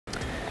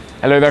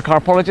Hello there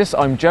Carpologists,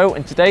 I'm Joe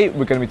and today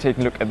we're going to be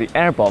taking a look at the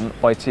Airbomb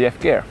by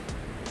TF Gear.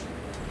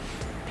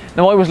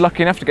 Now I was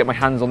lucky enough to get my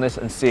hands on this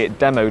and see it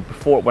demoed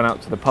before it went out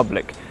to the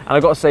public, and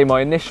I've got to say my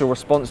initial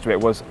response to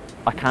it was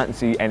I can't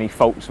see any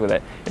faults with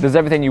it. It does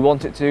everything you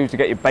want it to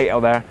get your bait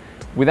out there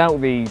without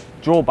the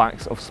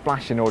drawbacks of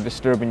splashing or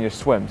disturbing your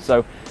swim.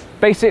 So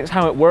basics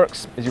how it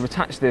works is you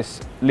attach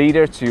this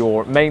leader to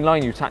your main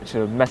line, you attach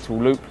a metal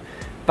loop,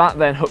 that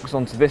then hooks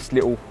onto this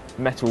little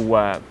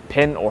metal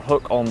pin or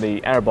hook on the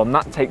Airbomb,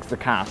 that takes the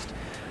cast.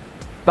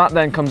 That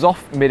then comes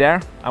off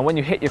mid-air, and when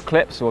you hit your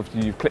clip, so if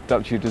you've clipped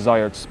up to your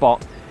desired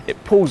spot,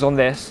 it pulls on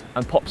this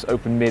and pops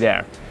open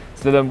mid-air.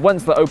 So then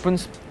once that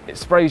opens, it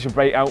sprays your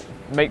bait out,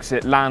 makes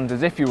it land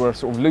as if you were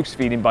sort of loose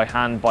feeding by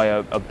hand by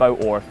a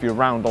boat, or if you're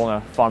around on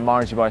a farm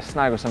margin by a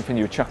snag or something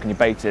you were chucking your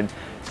bait in.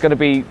 It's going to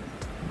be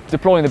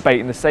deploying the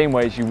bait in the same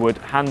way as you would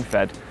hand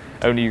fed,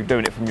 only you're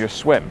doing it from your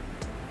swim.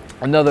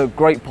 Another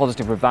great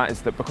positive with that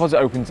is that because it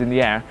opens in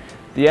the air,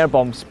 the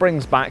Airbomb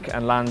springs back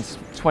and lands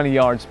 20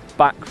 yards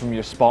back from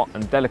your spot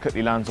and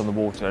delicately lands on the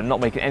water and not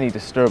making any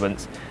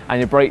disturbance, and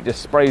your bait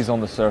just sprays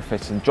on the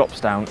surface and drops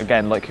down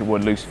again like it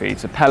would loose feed.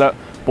 So pellet,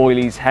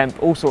 boilies,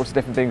 hemp, all sorts of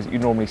different things that you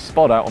normally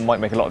spot out and might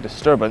make a lot of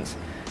disturbance,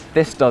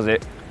 this does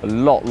it a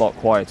lot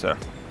quieter.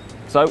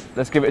 So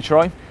let's give it a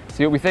try,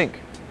 see what we think.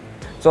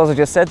 So as I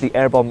just said, the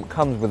Airbomb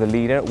comes with a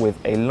leader with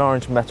a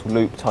large metal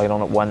loop tied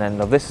on at one end.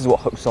 Now this is what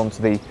hooks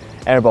onto the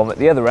Airbomb at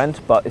the other end,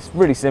 but it's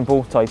really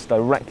simple, ties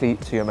directly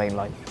to your main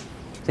line.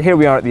 So here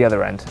we are at the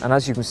other end, and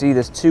as you can see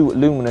there's two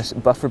luminous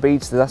buffer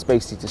beads, so that's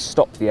basically to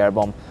stop the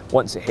Airbomb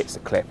once it hits the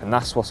clip, and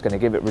that's what's going to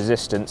give it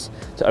resistance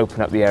to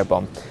open up the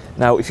Airbomb.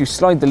 Now if you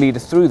slide the leader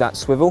through that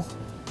swivel,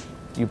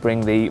 you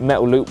bring the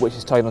metal loop which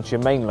is tied onto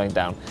your main line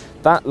down.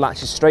 That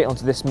latches straight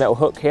onto this metal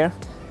hook here.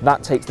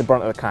 That takes the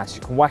brunt of the cast.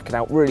 You can whack it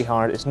out really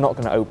hard, it's not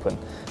going to open.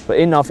 But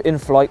in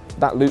flight,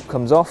 that loop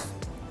comes off,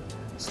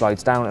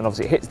 slides down, and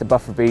obviously it hits the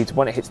buffer beads.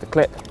 When it hits the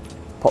clip,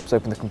 pops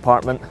open the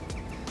compartment,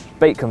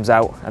 bait comes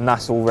out, and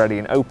that's already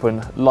an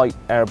open, light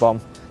Airbomb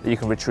that you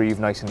can retrieve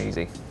nice and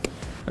easy.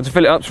 And to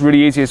fill it up, it's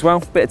really easy as well.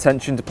 Bit of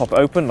tension to pop it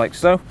open, like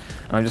so.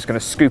 And I'm just going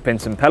to scoop in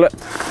some pellet.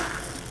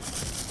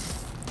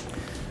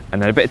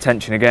 And then a bit of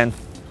tension again,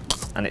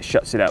 and it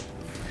shuts it up.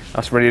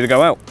 That's ready to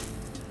go out.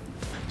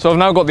 So I've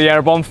now got the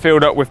Airbomb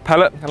filled up with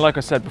pellet, and like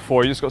I said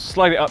before, you just got to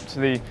slide it up to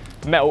the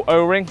metal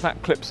O-ring,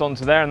 that clips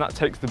onto there and that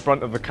takes the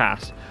brunt of the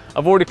cast.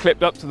 I've already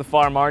clipped up to the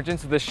fire margin,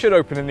 so this should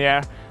open in the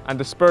air and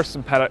disperse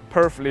some pellet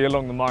perfectly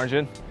along the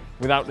margin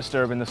without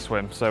disturbing the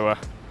swim. So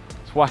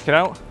let's whack it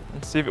out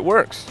and see if it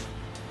works.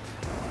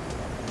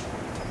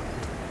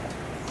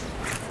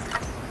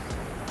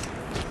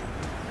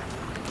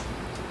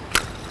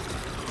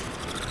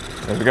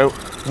 There we go,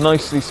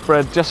 nicely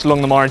spread just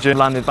along the margin,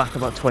 landed back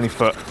about 20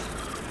 foot.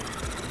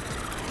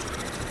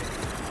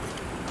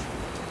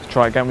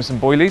 Try again with some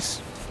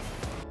boilies.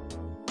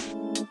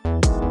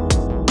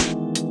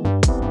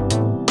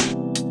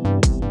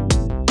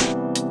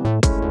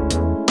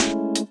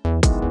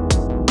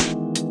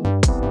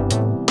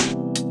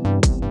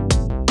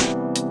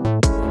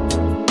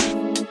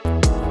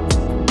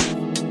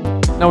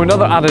 Now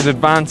another added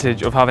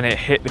advantage of having it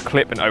hit the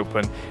clip and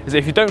open is that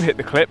if you don't hit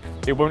the clip,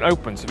 it won't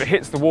open. So if it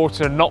hits the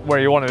water not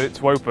where you wanted it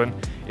to open,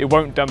 it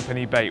won't dump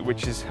any bait,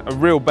 which is a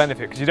real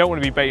benefit because you don't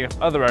want to be baiting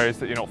off other areas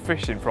that you're not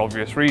fishing for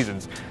obvious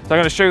reasons. So I'm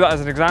going to show that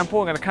as an example.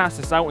 I'm going to cast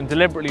this out and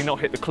deliberately not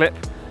hit the clip,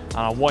 and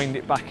I'll wind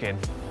it back in.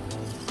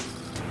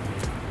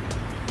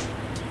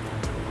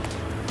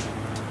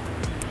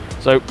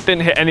 So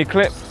didn't hit any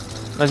clip.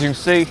 As you can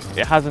see,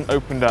 it hasn't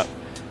opened up.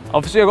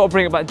 Obviously I've got to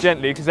bring it back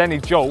gently because any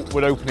jolt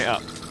would open it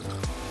up.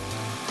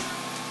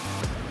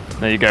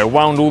 There you go,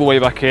 wound all the way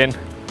back in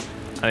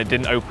and it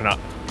didn't open up.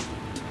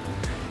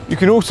 You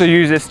can also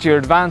use this to your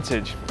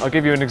advantage. I'll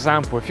give you an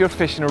example. If you're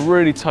fishing a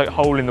really tight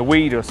hole in the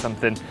weed or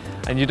something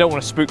and you don't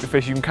want to spook the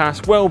fish, you can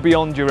cast well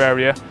beyond your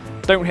area,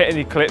 don't hit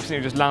any clips and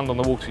you just land on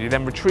the water. You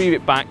then retrieve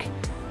it back,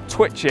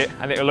 twitch it,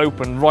 and it'll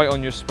open right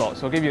on your spot.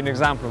 So I'll give you an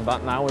example of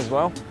that now as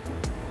well.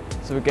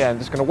 So again,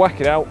 just going to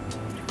whack it out.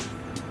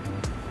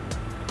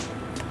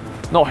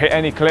 Not hit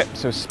any clip,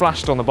 so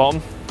splashed on the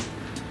bottom.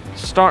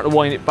 Start to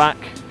wind it back.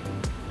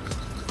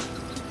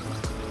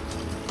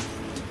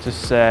 To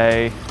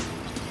say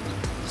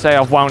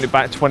I've wound it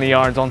back 20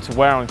 yards onto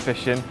where I'm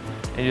fishing,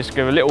 and you just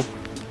give a little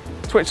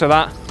twitch of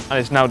that and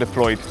it's now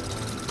deployed.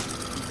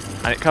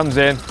 And it comes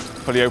in,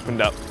 fully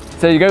opened up.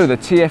 So there you go, the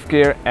TF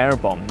Gear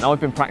Airbomb. Now I've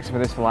been practicing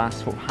with this for the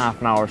last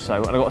half an hour or so,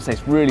 and I've got to say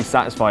it's really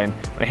satisfying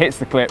when it hits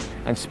the clip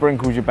and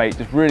sprinkles your bait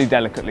just really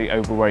delicately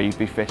over where you'd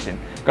be fishing.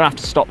 I'm gonna have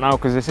to stop now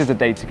because this is a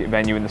day ticket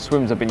venue and the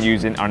swims I've been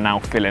using are now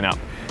filling up.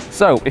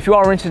 So if you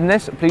are interested in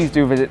this, please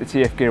do visit the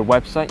TF Gear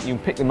website. You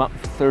can pick them up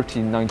for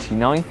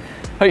 $13.99.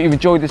 Hope you've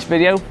enjoyed this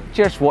video.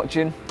 Cheers for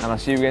watching, and I'll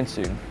see you again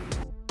soon.